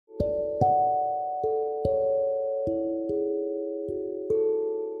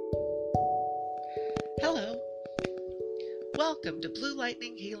Welcome to Blue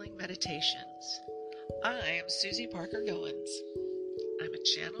Lightning Healing Meditations. I am Susie Parker Goins. I'm a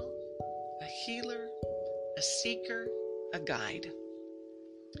channel, a healer, a seeker, a guide.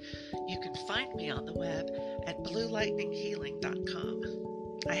 You can find me on the web at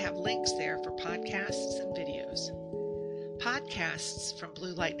bluelightninghealing.com. I have links there for podcasts and videos. Podcasts from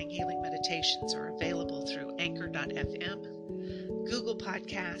Blue Lightning Healing Meditations are available through Anchor.fm, Google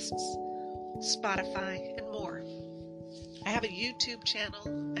Podcasts, Spotify, and more. I have a YouTube channel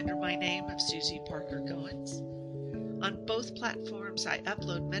under my name of Susie Parker Goins. On both platforms, I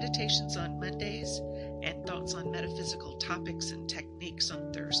upload meditations on Mondays and thoughts on metaphysical topics and techniques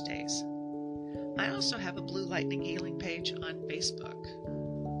on Thursdays. I also have a Blue Lightning Healing page on Facebook.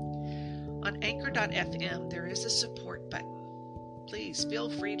 On Anchor.fm, there is a support button. Please feel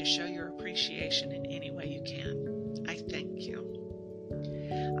free to show your appreciation in any way you can. I thank you.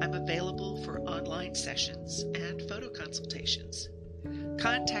 I'm available for online sessions and photo consultations.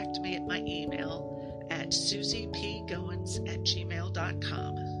 Contact me at my email at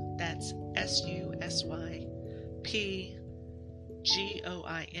susiepgoins@gmail.com. That's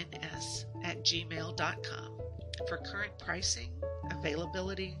SUSYPGOINS@gmail.com for current pricing,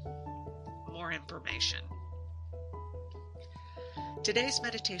 availability, more information. Today's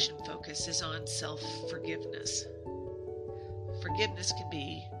meditation focus is on self-forgiveness. Forgiveness can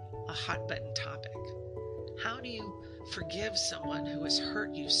be a hot-button topic. How do you forgive someone who has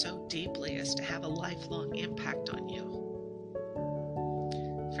hurt you so deeply as to have a lifelong impact on you?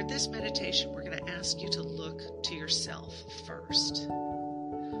 For this meditation, we're going to ask you to look to yourself first.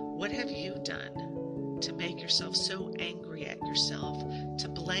 What have you done to make yourself so angry at yourself, to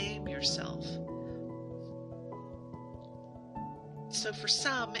blame yourself? So for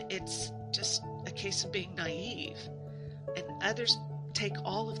some, it's just a case of being naive, and others take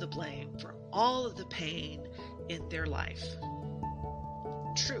all of the blame for all of the pain in their life.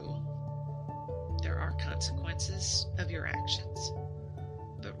 True, there are consequences of your actions,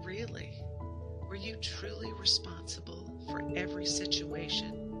 but really, were you truly responsible for every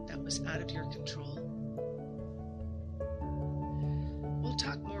situation that was out of your control? We'll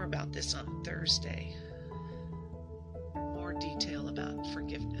talk more about this on Thursday. More detail about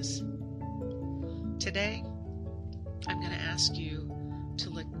forgiveness. Today, I'm going to ask you to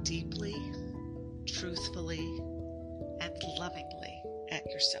look deeply, truthfully, and lovingly at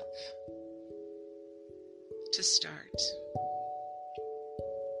yourself. To start,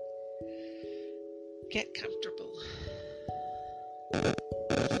 get comfortable.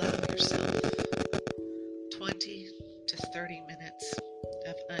 Allow yourself 20 to 30 minutes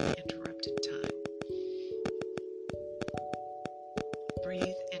of uninterrupted time.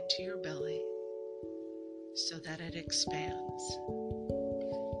 Breathe into your belly so that it expands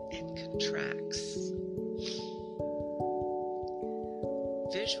and contracts.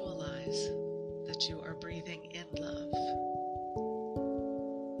 Visualize that you are breathing in love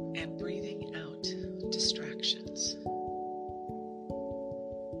and breathing out distractions.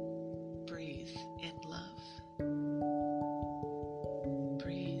 Breathe in love.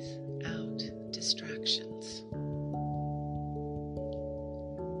 Breathe out distractions.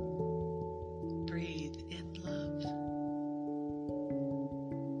 Breathe in love.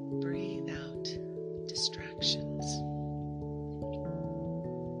 Breathe out distractions.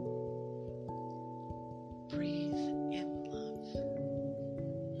 Breathe in love.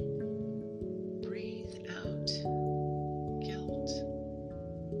 Breathe out guilt.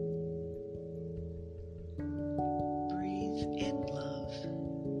 Breathe in love.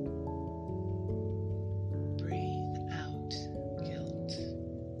 Breathe out guilt.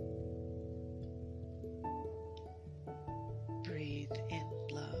 Breathe in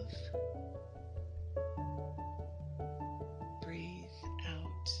love. Breathe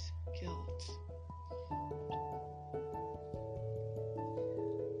out guilt.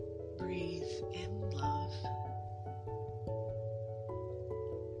 Breathe in love.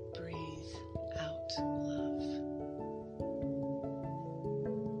 Breathe out love.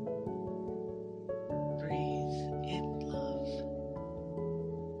 Breathe in love.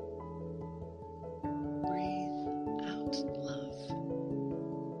 Breathe out love.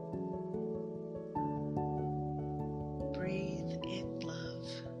 Breathe in love.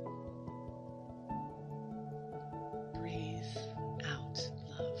 Breathe out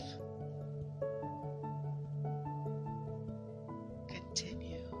love.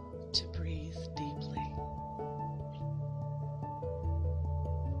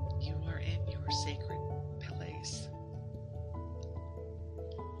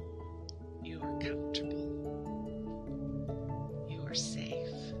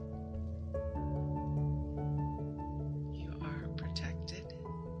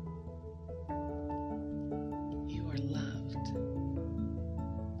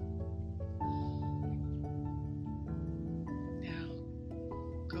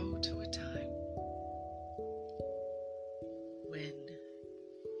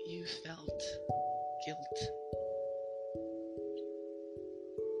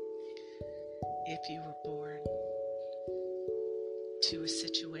 if you were born to a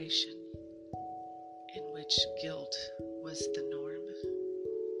situation in which guilt was the norm,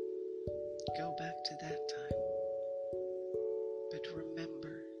 go back to that time. But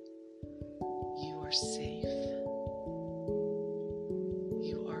remember, you are safe.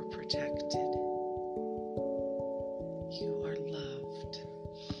 You are protected. You are loved.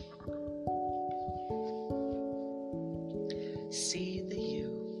 See the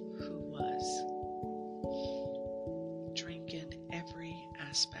you who was. Drink in every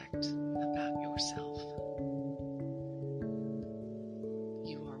aspect about yourself.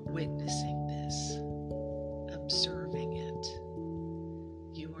 You are witnessing this, observing it.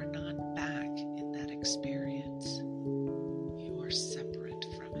 You are not back in that experience. You are separate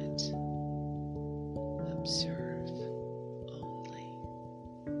from it. Observe only.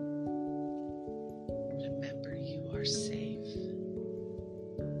 Remember, you are safe.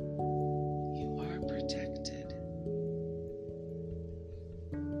 You are protected.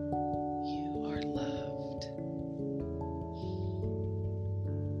 You are loved.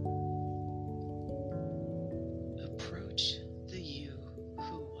 Approach the you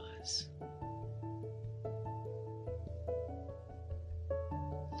who was.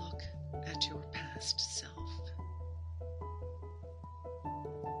 Look at your past self.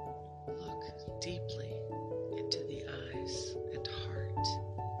 Look deeply into the eyes and heart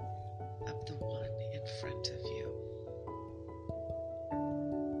of the one in front of you.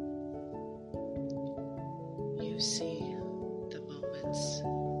 You see the moments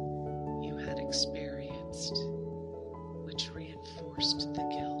you had experienced which reinforced the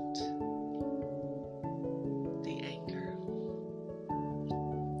guilt, the anger,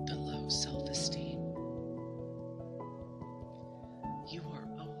 the low self-esteem. You are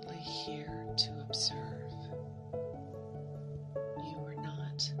only here to observe. You are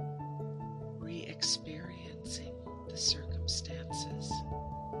not re-experiencing the circumstances.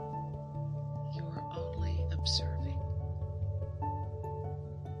 You are only observing.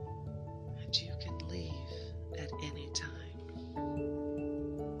 And you can leave at any time.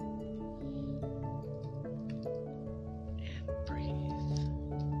 And breathe.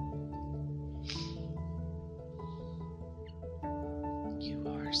 You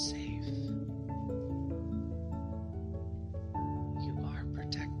are safe. You are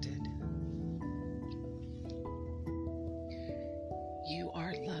protected. You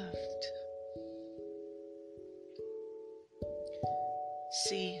are loved.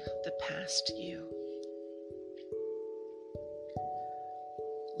 See the past you.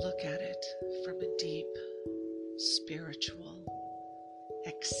 Look at it from a deep, spiritual,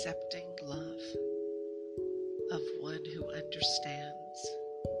 accepting love of one who understands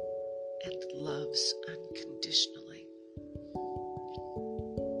and loves unconditionally.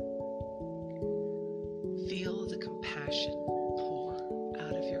 Feel the compassion pour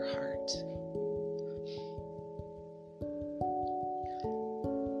out of your heart.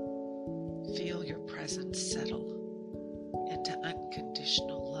 Feel your presence settle into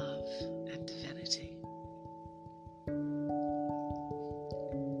unconditional love and divinity.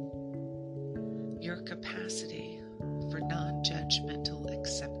 Your capacity for non-judgmental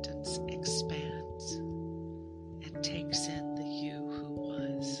acceptance expands and takes in the you who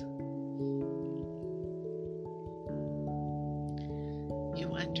was.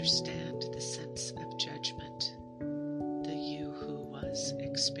 You understand the sense of judgment the you who was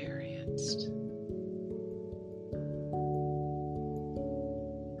experienced.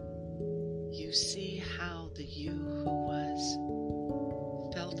 You see how the you who was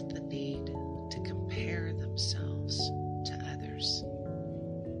felt the need to compare themselves to others.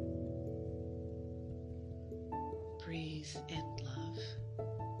 Breathe in love.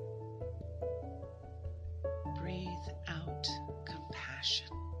 Breathe out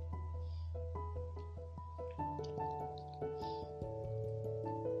compassion.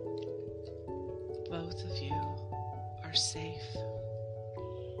 Both of you are safe.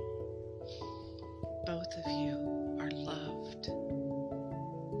 Both of you are loved.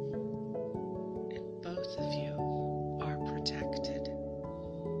 And both of you are protected.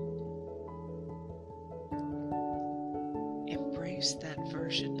 Embrace that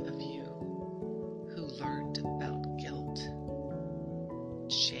version of you who learned about guilt,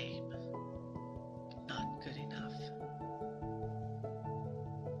 shame, not good enough.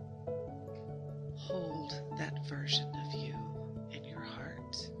 Hold that version of you in your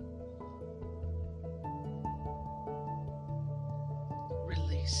heart.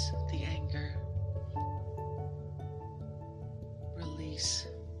 Release the anger. Release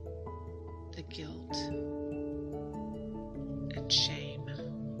the guilt and shame.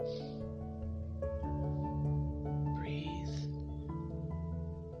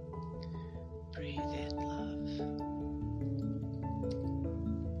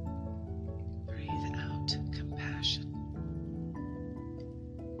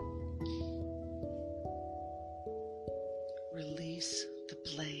 Release the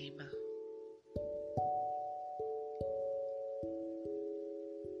blame.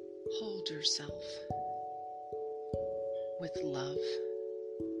 Hold yourself with love,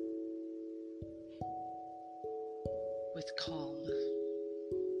 with calm,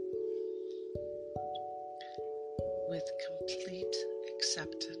 with complete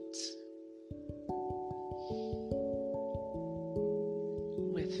acceptance,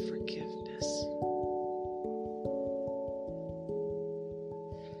 with forgiveness.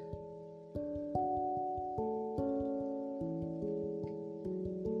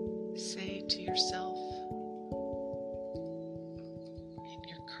 Say to yourself, in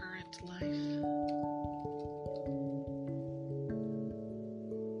your current life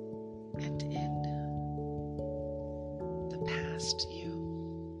and in the past you,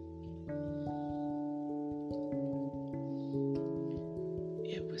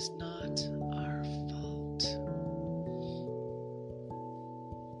 it was not our fault.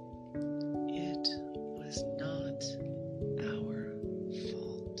 It was not our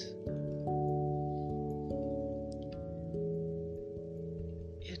fault.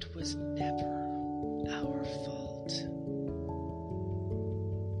 It was never our fault.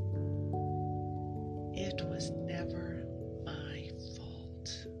 It was never my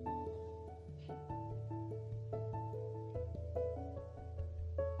fault.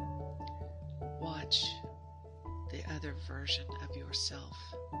 Watch the other version of yourself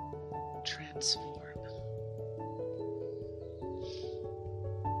transform.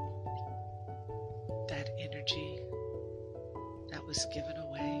 That energy that was given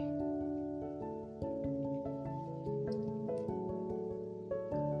away,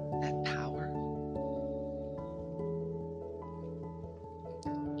 that power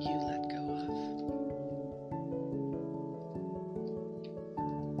you let go of.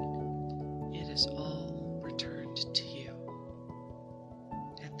 It is all returned to you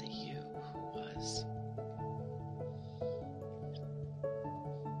and the you who was.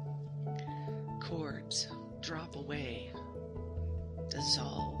 Cords drop away,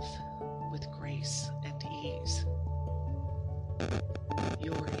 dissolve with grace and ease.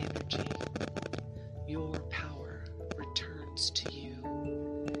 Your energy, your power returns to you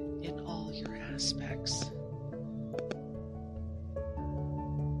in all your aspects.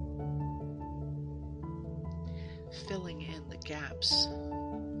 Filling in the gaps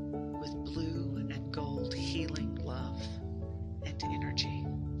with blue and gold healing love and energy.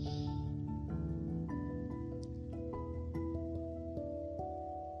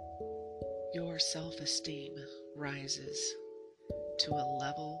 Your self-esteem rises to a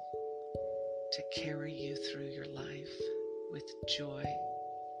level to carry you through your life with joy,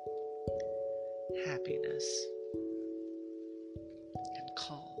 happiness, and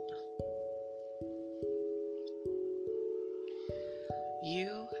calm.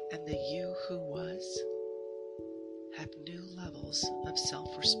 You and the you who was have new levels of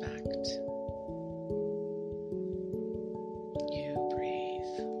self-respect. You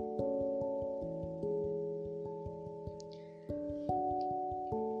breathe.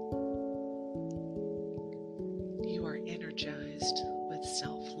 You are energized with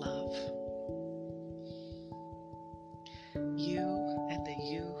self-love. You and the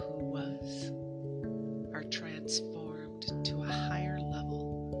you who was are transformed to a higher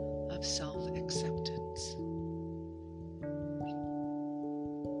level of self-acceptance.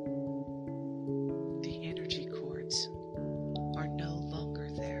 The energy cords are no longer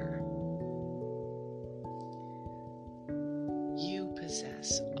there. You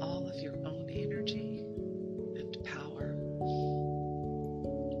possess all of your own energy and power.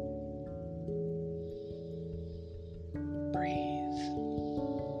 Breathe.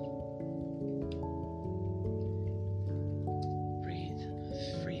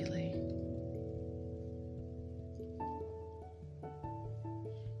 Breathe freely.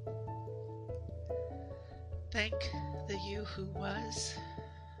 Thank the you who was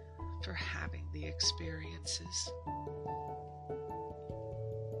for having the experiences.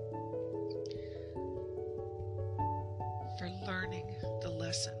 For learning the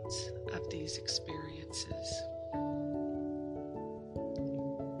lessons of these experiences.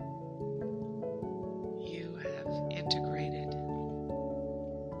 You have integrated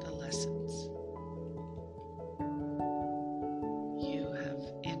the lessons. You have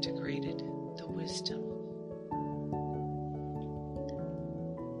integrated the wisdom.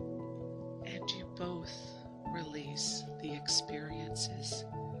 And you both release the experiences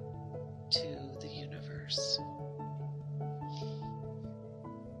to the universe.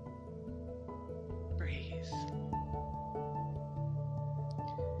 Breathe.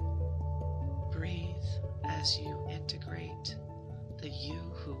 as you integrate the you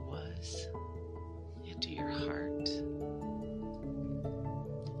who was into your heart,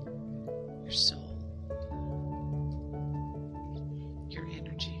 your soul, your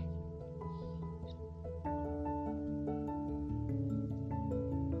energy.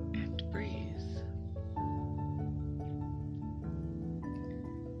 And breathe.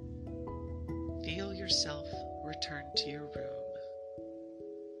 Feel yourself return to your room,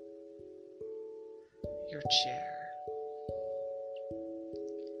 your chair.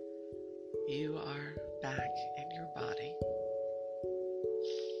 You are back in your body.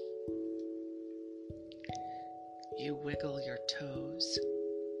 You wiggle your toes,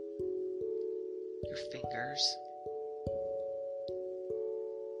 your fingers,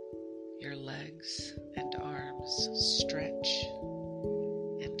 your legs and arms stretch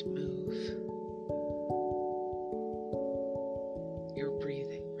and move. Your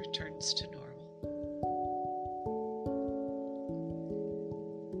breathing returns to normal.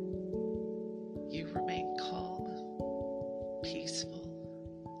 You remain calm, peaceful,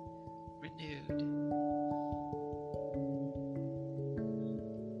 renewed.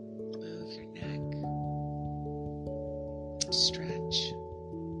 Move your neck, stretch.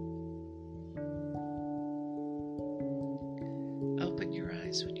 Open your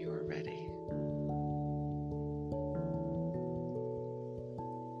eyes when you are ready.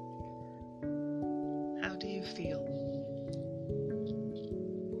 How do you feel?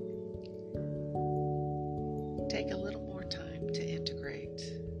 Take a little more time to integrate.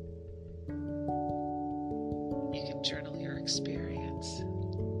 You can journal your experience.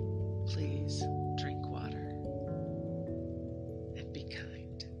 Please drink water and be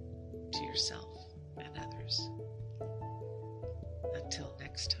kind to yourself.